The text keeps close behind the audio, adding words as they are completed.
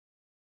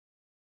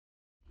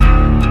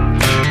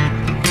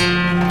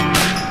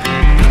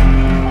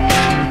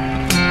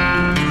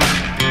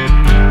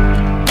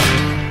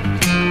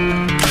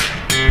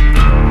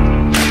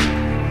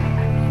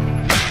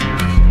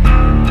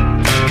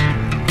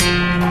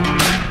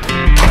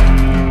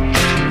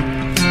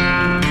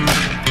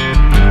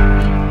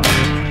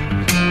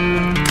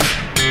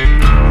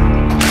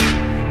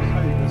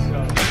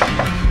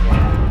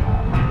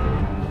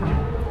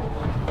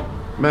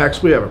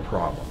Max, we have a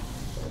problem.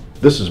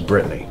 This is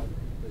Brittany.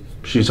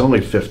 She's only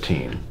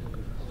 15.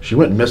 She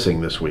went missing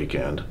this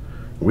weekend.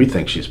 We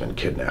think she's been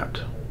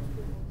kidnapped.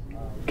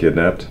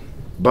 Kidnapped?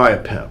 By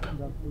a pimp.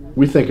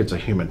 We think it's a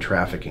human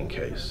trafficking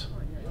case.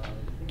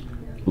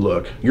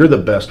 Look, you're the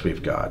best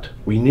we've got.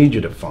 We need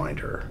you to find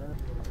her.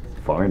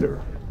 Find her?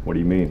 What do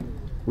you mean?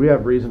 We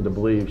have reason to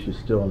believe she's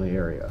still in the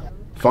area.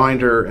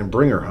 Find her and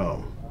bring her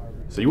home.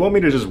 So you want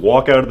me to just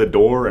walk out of the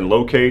door and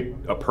locate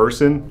a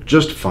person?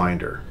 Just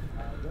find her.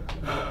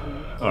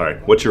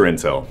 Alright, what's your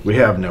intel? We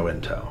have no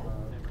intel.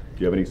 Do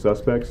you have any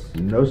suspects?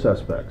 No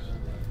suspects.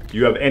 Do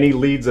you have any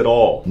leads at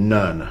all?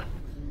 None.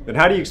 Then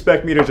how do you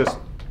expect me to just...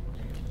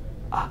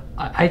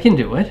 I can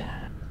do it.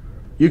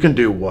 You can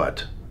do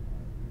what?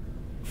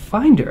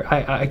 Find her.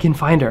 I can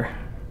find her.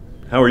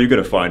 How are you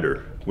gonna find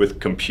her? With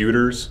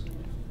computers?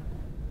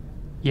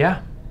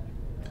 Yeah.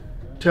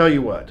 Tell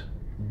you what,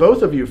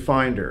 both of you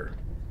find her.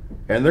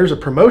 And there's a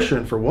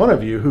promotion for one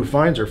of you who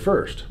finds her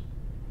first.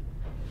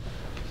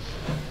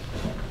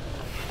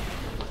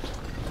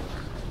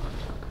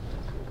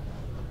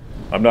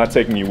 I'm not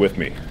taking you with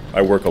me.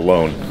 I work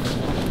alone.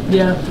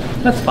 Yeah,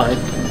 that's fine.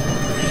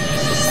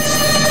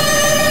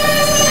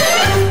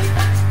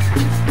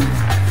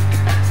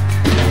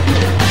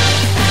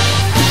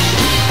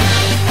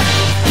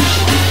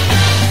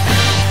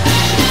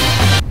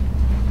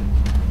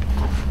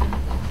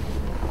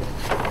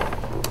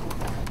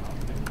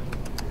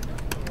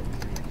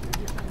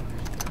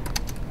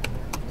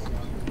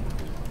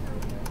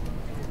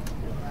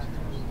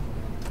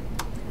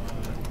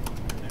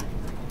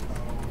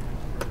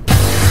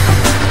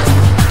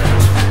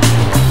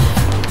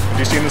 Have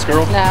you seen this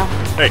girl? No.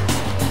 Hey,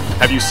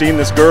 have you seen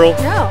this girl?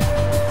 No.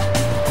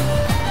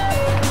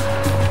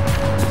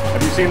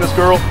 Have you seen this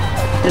girl?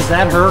 Is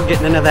that her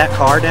getting into that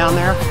car down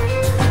there?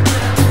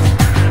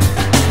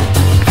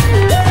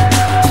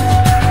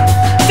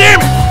 Damn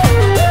it!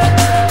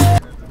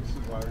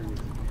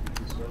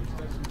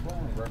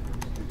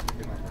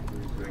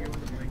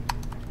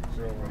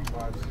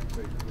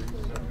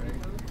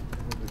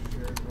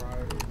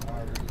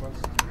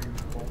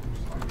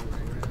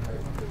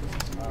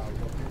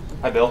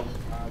 Hi, Bill.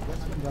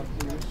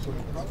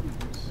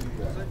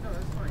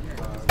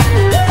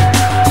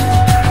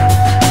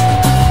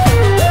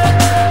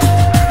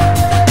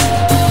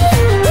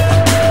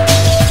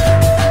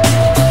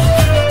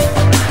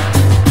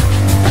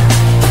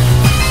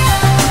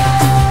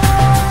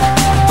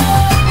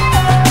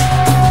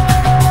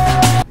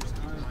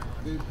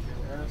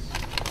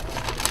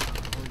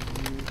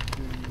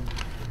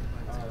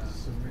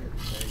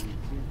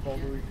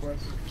 Folder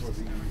request for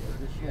the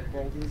additional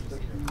folders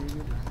that you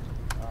needed.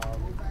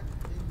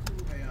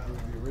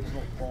 The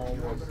original call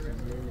was to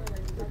move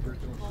the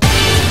original.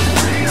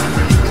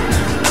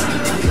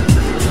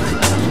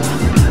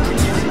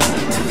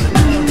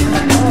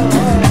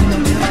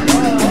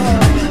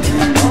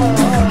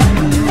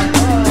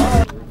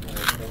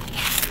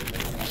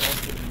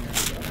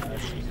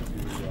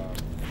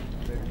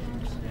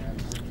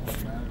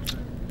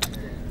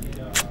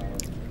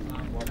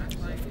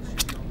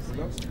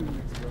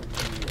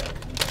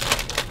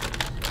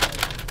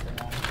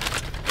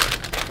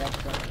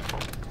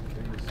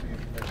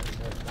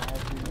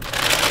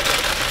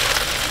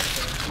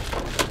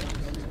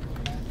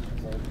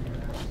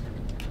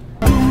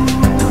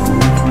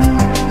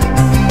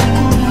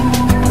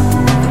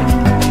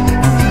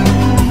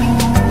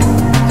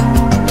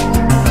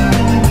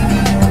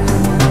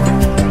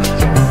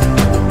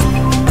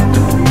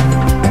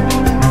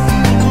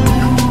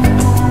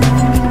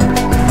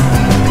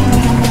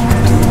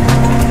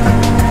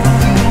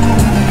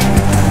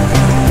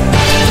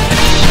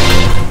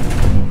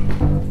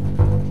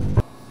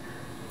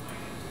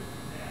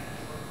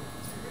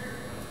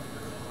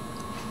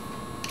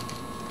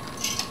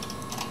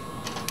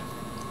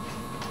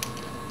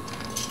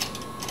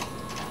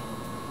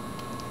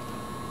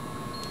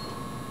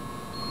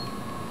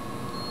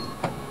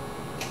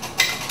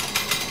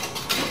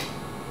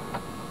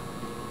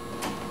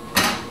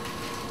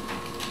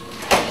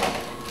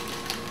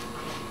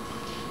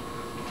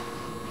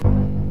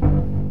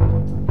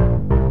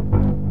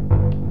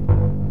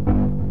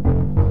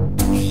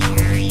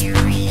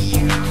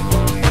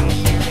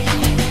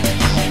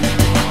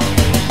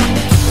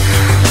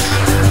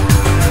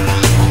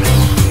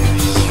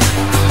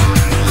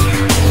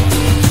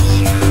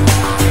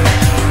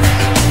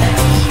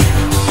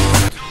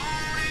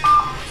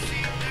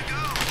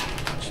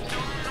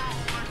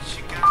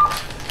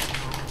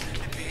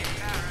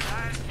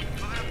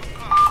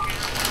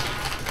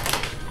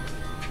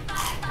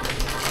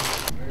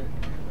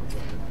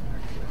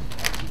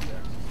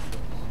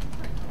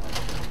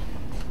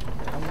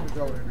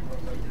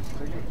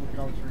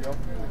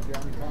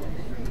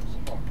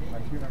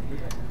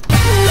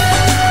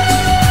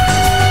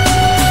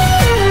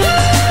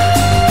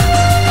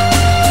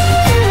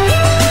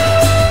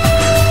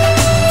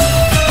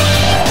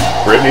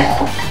 Brittany?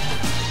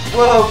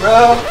 Whoa,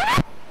 bro!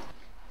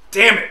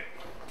 Damn it!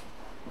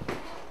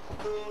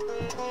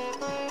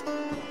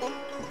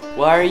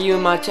 Why are you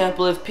in my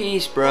temple of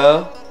peace,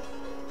 bro?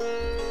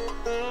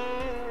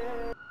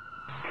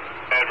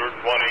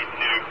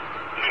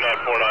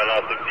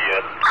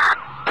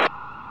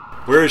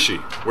 Where is she?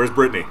 Where's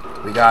Brittany?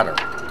 We got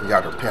her. We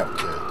got her pimp,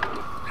 too.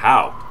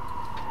 How?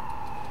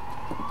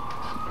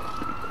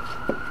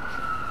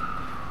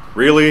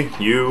 Really?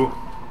 You?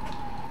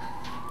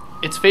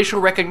 It's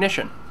facial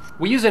recognition.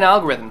 We use an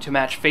algorithm to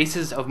match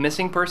faces of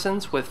missing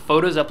persons with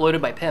photos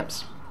uploaded by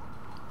pimps.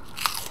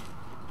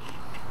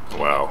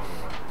 Wow.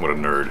 What a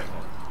nerd.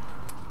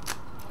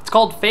 It's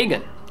called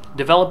Fagin,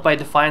 developed by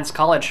Defiance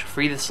College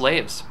Free the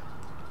Slaves.